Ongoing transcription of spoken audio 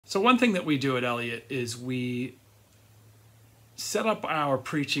So one thing that we do at Eliot is we set up our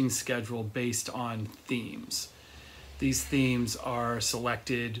preaching schedule based on themes. These themes are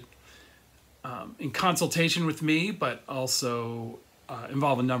selected in consultation with me, but also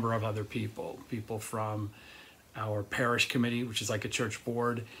involve a number of other people. People from our parish committee, which is like a church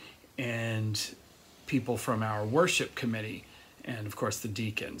board, and people from our worship committee, and of course the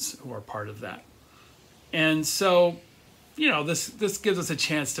deacons who are part of that. And so, you know, this gives us a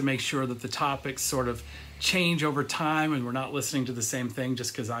chance to make sure that the topics sort of change over time and we're not listening to the same thing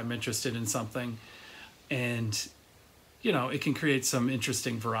just because I'm interested in something. And, you know, it can create some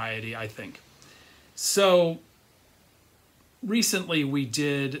interesting variety, I think. So recently we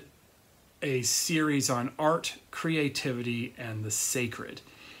did a series on art, creativity, and the sacred.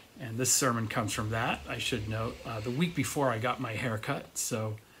 And this sermon comes from that. I should note, the week before I got my haircut,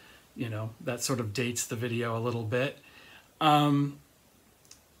 so, you know, that sort of dates the video a little bit.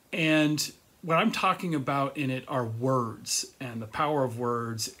 And what I'm talking about in it are words and the power of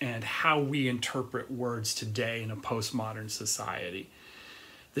words and how we interpret words today in a postmodern society.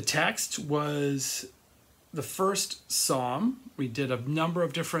 The text was the first psalm. We did a number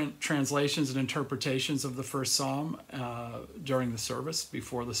of different translations and interpretations of the first psalm during the service,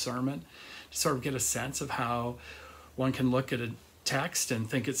 before the sermon, to sort of get a sense of how one can look at a text and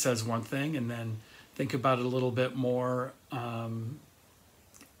think it says one thing and then think about it a little bit more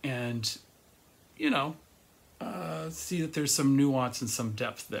and, you know, see that there's some nuance and some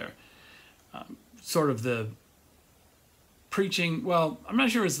depth there. Sort of the preaching, well, I'm not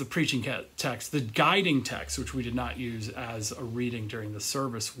sure it's the preaching text. The guiding text, which we did not use as a reading during the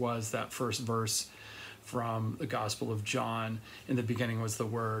service, was that first verse from the Gospel of John. In the beginning was the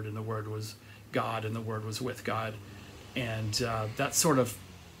Word, and the Word was God, and the Word was with God. And that's sort of,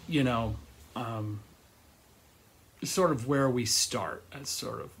 you know, sort of where we start as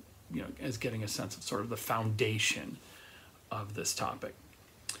sort of, you know, as getting a sense of sort of the foundation of this topic.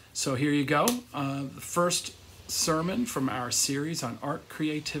 So here you go. The first sermon from our series on art,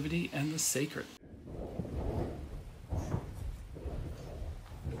 creativity, and the sacred.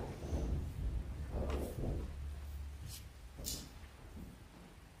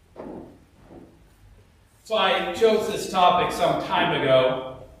 So I chose this topic some time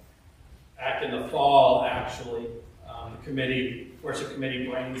ago, back in the fall, actually. The worship committee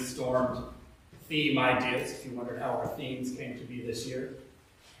brainstormed theme ideas, if you wondered how our themes came to be this year.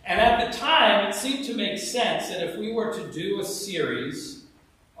 And at the time, it seemed to make sense that if we were to do a series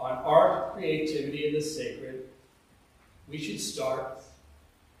on art, creativity, and the sacred, we should start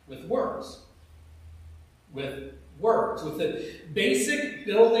with words. With the basic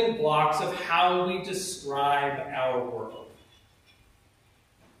building blocks of how we describe our world.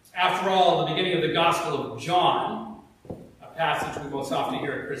 After all, the beginning of the Gospel of John, a passage we most often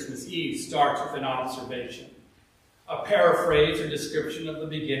hear at Christmas Eve, starts with an observation, a paraphrase or description of the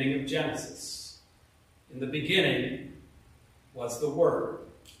beginning of Genesis. In the beginning was the Word,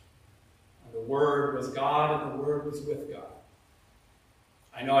 and the Word was God, and the Word was with God.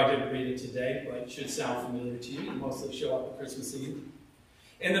 I know I didn't read it today, but it should sound familiar to you. You mostly show up at Christmas Eve.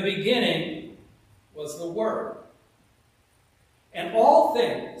 In the beginning was the Word. And all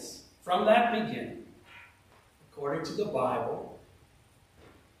things from that beginning, according to the Bible,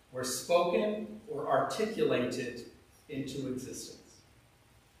 were spoken or articulated into existence.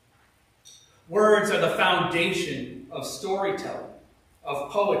 Words are the foundation of storytelling, of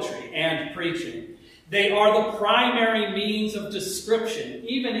poetry and preaching. They are the primary means of description.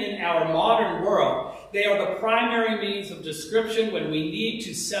 Even in our modern world, they are the primary means of description when we need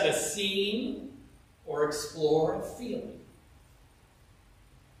to set a scene or explore a feeling.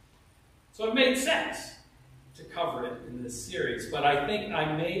 So it made sense to cover it in this series, but I think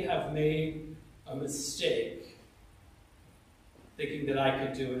I may have made a mistake thinking that I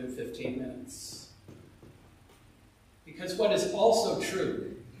could do it in 15 minutes. Because what is also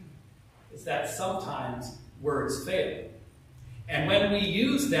true is that sometimes words fail. And when we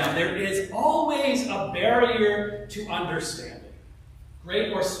use them, there is always a barrier to understanding,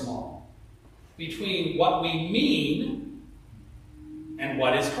 great or small, between what we mean and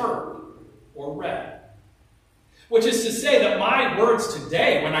what is heard or read. Which is to say that my words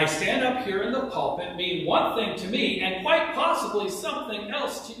today, when I stand up here in the pulpit, mean one thing to me and quite possibly something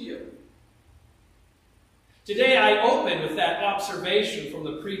else to you. Today I open with that observation from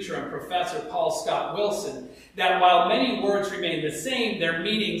the preacher and professor Paul Scott Wilson that while many words remain the same, their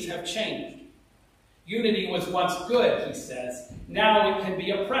meanings have changed. Unity was once good, he says. Now it can be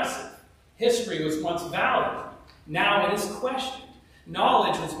oppressive. History was once valid. Now it is questioned.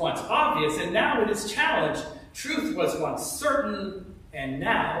 Knowledge was once obvious, and now it is challenged. Truth was once certain, and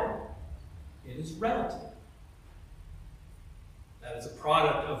now it is relative. That is a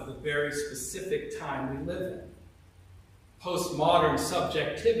product of the very specific time we live in. Postmodern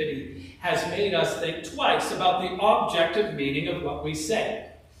subjectivity has made us think twice about the objective meaning of what we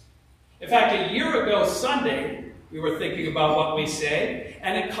say. In fact, a year ago Sunday, we were thinking about what we say,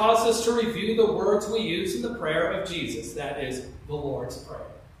 and it caused us to review the words we use in the prayer of Jesus, that is, the Lord's Prayer.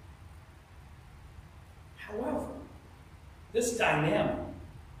 However, this dynamic,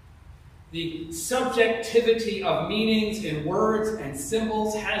 the subjectivity of meanings in words and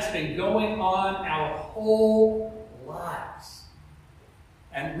symbols, has been going on our whole lives,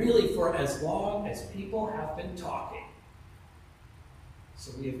 and really for as long as people have been talking.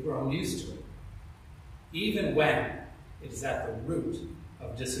 So we have grown used to it, even when it is at the root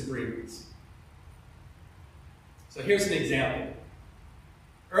of disagreements. So here's an example.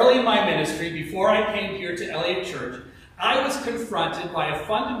 Early in my ministry, before I came here to Eliot Church, I was confronted by a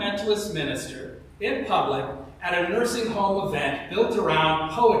fundamentalist minister in public at a nursing home event built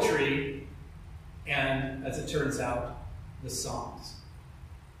around poetry and, as it turns out, the Psalms.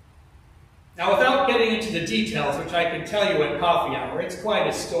 Now, without getting into the details, which I can tell you at coffee hour, it's quite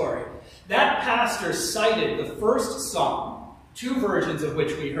a story. That pastor cited the first psalm, two versions of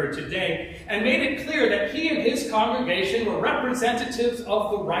which we heard today, and made it clear that he and his congregation were representatives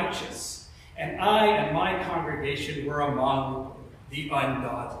of the righteous, and I and my congregation were among the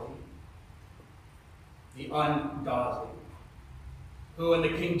ungodly. The ungodly, who in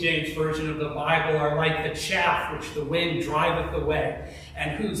the King James Version of the Bible are like the chaff which the wind driveth away,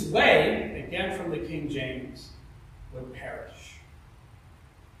 and whose way, again from the King James, would perish.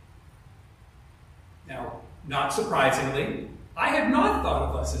 Now, not surprisingly, I had not thought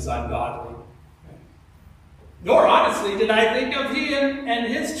of us as ungodly. Nor, honestly, did I think of he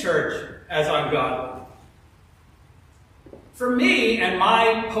and his church as ungodly. For me and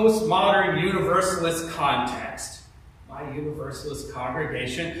my postmodern universalist context, my universalist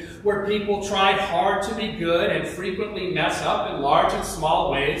congregation, where people tried hard to be good and frequently mess up in large and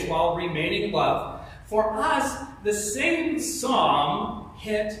small ways while remaining loved, for us, the same psalm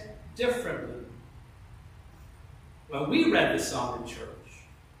hit differently. When we read the psalm in church,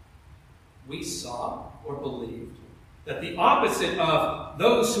 we saw or believed that the opposite of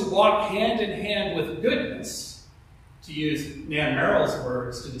those who walk hand in hand with goodness, to use Nan Merrill's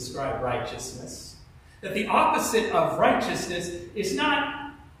words to describe righteousness, that the opposite of righteousness is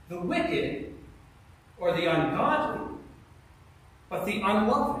not the wicked or the ungodly, but the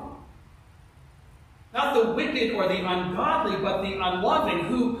unloving. Not the wicked or the ungodly, but the unloving,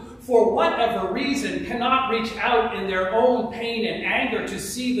 who, for whatever reason, cannot reach out in their own pain and anger to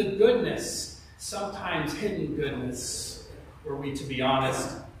see the goodness, sometimes hidden goodness, were we to be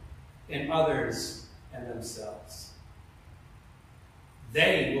honest, in others and themselves.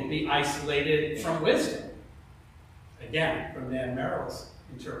 They will be isolated from wisdom. Again, from Nan Merrill's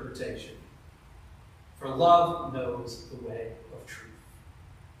interpretation. For love knows the way of truth.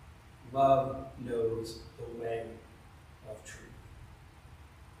 Love knows the way of truth.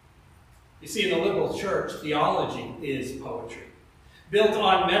 You see, in the liberal church, theology is poetry, built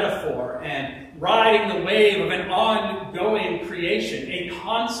on metaphor and riding the wave of an ongoing creation, a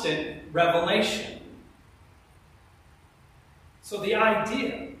constant revelation. So the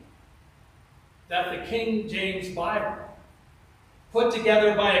idea that the King James Bible, put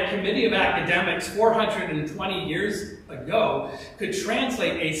together by a committee of academics 420 years ago, could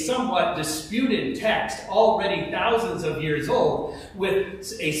translate a somewhat disputed text already thousands of years old with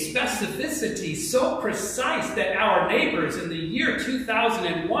a specificity so precise that our neighbors in the year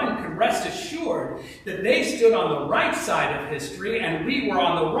 2001 could rest assured that they stood on the right side of history and we were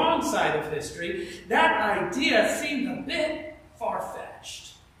on the wrong side of history, that idea seemed a bit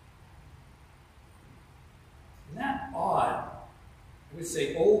far-fetched. Isn't that odd? I would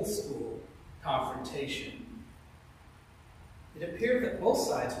say old school confrontation. It appeared that both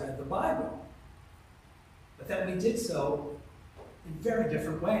sides read the Bible, but that we did so in very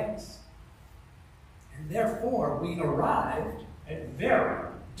different ways. And therefore, we arrived at very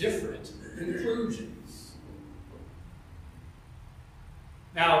different conclusions.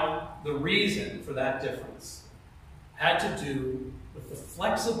 Now, the reason for that difference had to do with the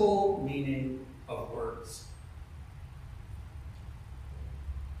flexible meaning of words.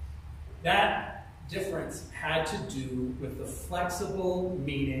 That difference had to do with the flexible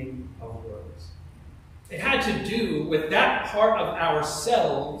meaning of words. It had to do with that part of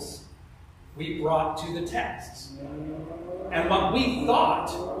ourselves we brought to the texts and what we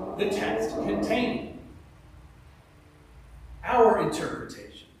thought the text contained. Our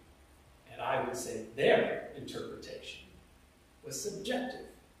interpretation, and I would say their interpretation, was was subjective.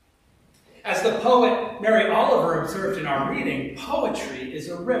 As the poet Mary Oliver observed in our reading, poetry is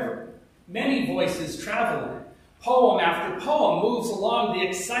a river. Many voices travel in it. Poem after poem moves along the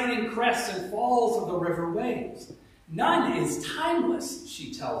exciting crests and falls of the river waves. None is timeless,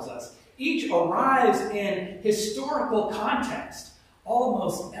 she tells us. Each arrives in historical context.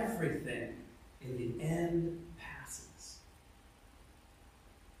 Almost everything in the end passes.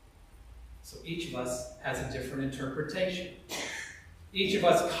 So each of us has a different interpretation. Each of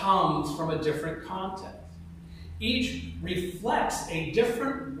us comes from a different context. Each reflects a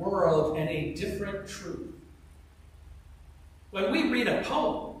different world and a different truth. When we read a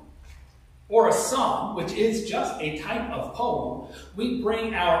poem or a song, which is just a type of poem, we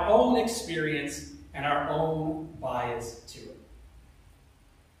bring our own experience and our own bias to it.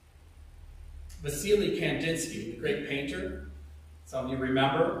 Vasily Kandinsky, the great painter, some of you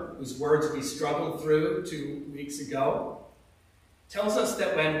remember, whose words we struggled through 2 weeks ago, tells us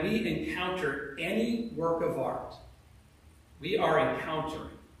that when we encounter any work of art, we are encountering,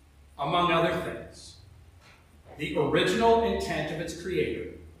 among other things, the original intent of its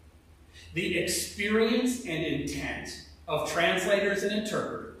creator, the experience and intent of translators and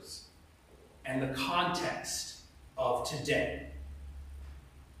interpreters, and the context of today.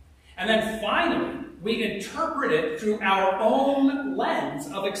 And then finally, we interpret it through our own lens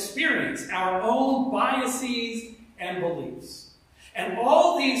of experience, our own biases and beliefs. And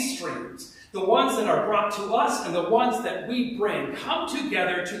all these streams, the ones that are brought to us and the ones that we bring, come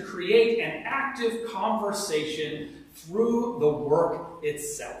together to create an active conversation through the work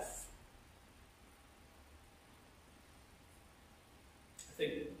itself. I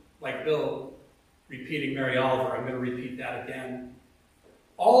think, like Bill repeating Mary Oliver, I'm going to repeat that again.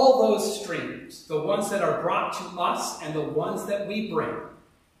 All those streams, the ones that are brought to us and the ones that we bring,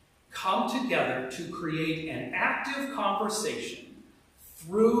 come together to create an active conversation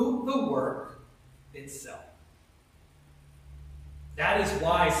through the work itself. That is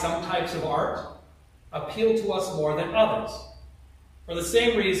why some types of art appeal to us more than others, for the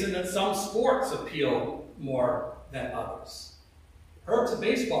same reason that some sports appeal more than others. Herb's a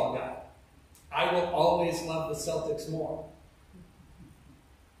baseball guy. I will always love the Celtics more.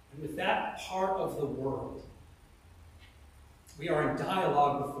 And with that part of the world, we are in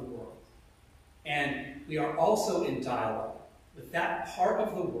dialogue with the world. And we are also in dialogue with that part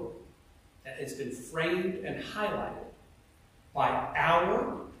of the world that has been framed and highlighted by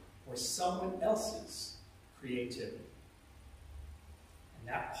our or someone else's creativity. And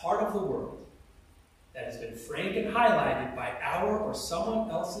that part of the world that has been framed and highlighted by our or someone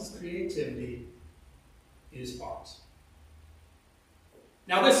else's creativity is art.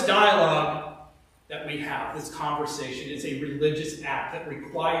 Now, this dialogue that we have, this conversation, is a religious act that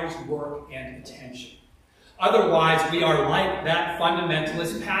requires work and attention. Otherwise, we are like that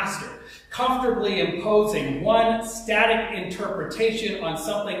fundamentalist pastor, comfortably imposing one static interpretation on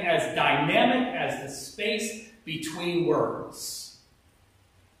something as dynamic as the space between words,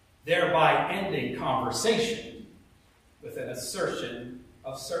 thereby ending conversation with an assertion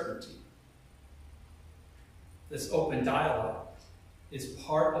of certainty. This open dialogue is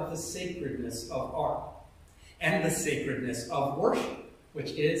part of the sacredness of art and the sacredness of worship,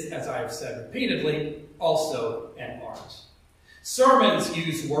 which is, as I have said repeatedly, also an art. Sermons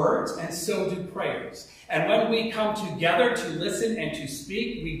use words, and so do prayers. And when we come together to listen and to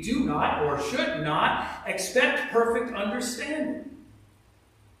speak, we do not, or should not, expect perfect understanding.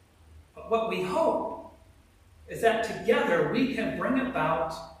 But what we hope is that together we can bring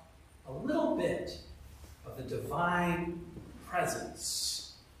about a little bit of the divine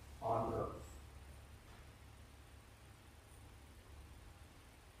presence on earth.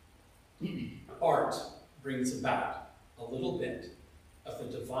 Art brings about a little bit of the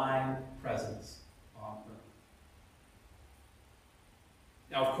divine presence on earth.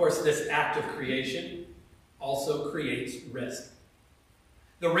 Now, of course, this act of creation also creates risk.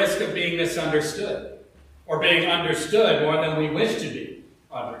 The risk of being misunderstood, or being understood more than we wish to be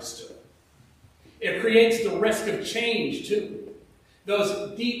understood. It creates the risk of change, too.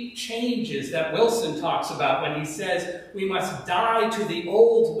 Those deep changes that Wilson talks about when he says we must die to the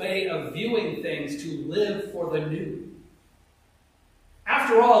old way of viewing things to live for the new.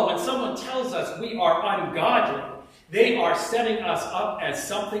 After all, when someone tells us we are ungodly, they are setting us up as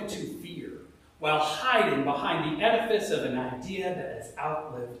something to fear, while hiding behind the edifice of an idea that has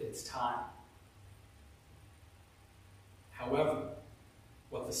outlived its time. However,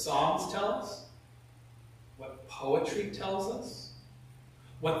 what the Psalms tell us, what poetry tells us,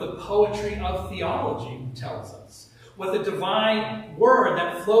 what the poetry of theology tells us, what the divine word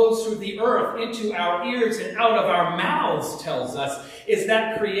that flows through the earth into our ears and out of our mouths tells us is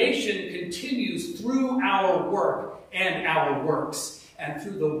that creation continues through our work and our works, and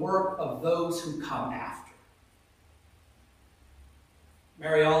through the work of those who come after.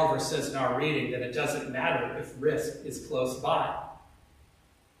 Mary Oliver says in our reading that it doesn't matter if risk is close by.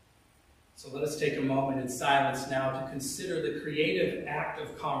 So let us take a moment in silence now to consider the creative act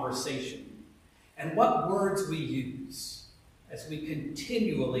of conversation and what words we use as we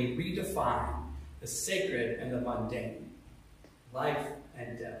continually redefine the sacred and the mundane, life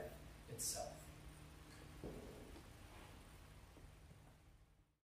and death itself.